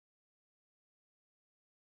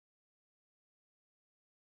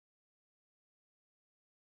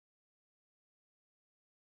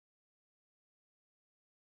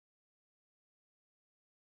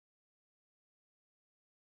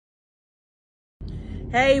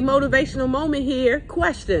Hey, motivational moment here.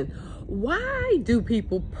 Question: why do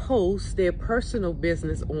people post their personal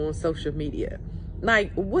business on social media?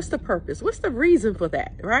 Like, what's the purpose? What's the reason for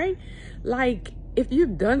that, right? Like, if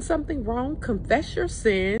you've done something wrong, confess your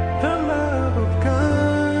sin. The love of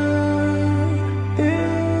God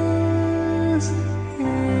is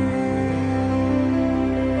here.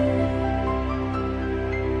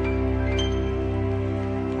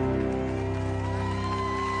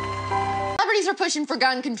 Celebrities are pushing for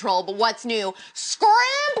gun control, but what's new?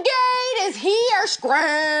 Scrampgate is here.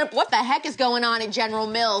 Scramp. What the heck is going on at General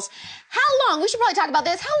Mills? How long, we should probably talk about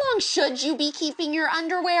this, how long should you be keeping your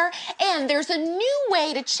underwear? And there's a new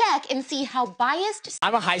way to check and see how biased...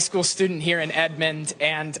 I'm a high school student here in Edmond,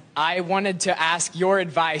 and I wanted to ask your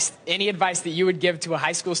advice, any advice that you would give to a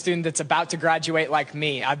high school student that's about to graduate like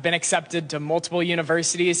me. I've been accepted to multiple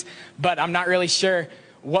universities, but I'm not really sure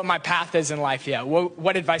what my path is in life yet.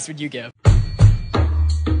 What advice would you give?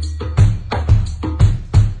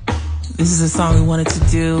 This is a song we wanted to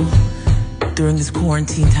do during this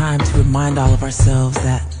quarantine time to remind all of ourselves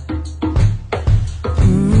that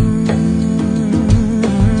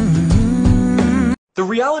The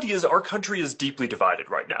reality is our country is deeply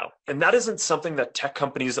divided right now, and that isn't something that tech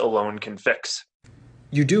companies alone can fix.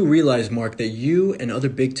 You do realize, Mark, that you and other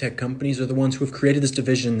big tech companies are the ones who have created this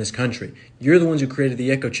division in this country. You're the ones who created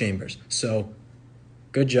the echo chambers. So,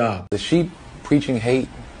 good job. The sheep preaching hate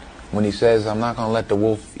when he says, I'm not going to let the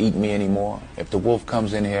wolf eat me anymore. If the wolf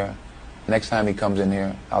comes in here, next time he comes in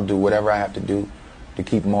here, I'll do whatever I have to do to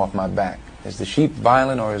keep him off my back. Is the sheep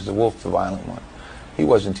violent or is the wolf the violent one? He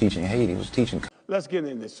wasn't teaching hate, he was teaching... Let's get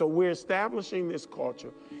into this. So we're establishing this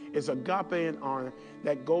culture. It's agape and honor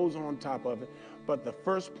that goes on top of it. But the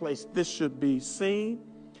first place this should be seen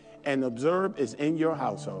and observed is in your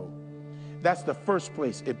household. That's the first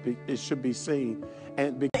place it should be seen.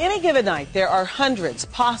 Any given night, there are hundreds,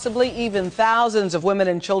 possibly even thousands of women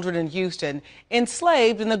and children in Houston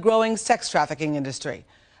enslaved in the growing sex trafficking industry.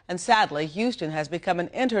 And sadly, Houston has become an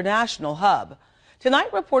international hub.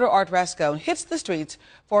 Tonight, reporter Art Resco hits the streets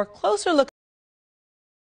for a closer look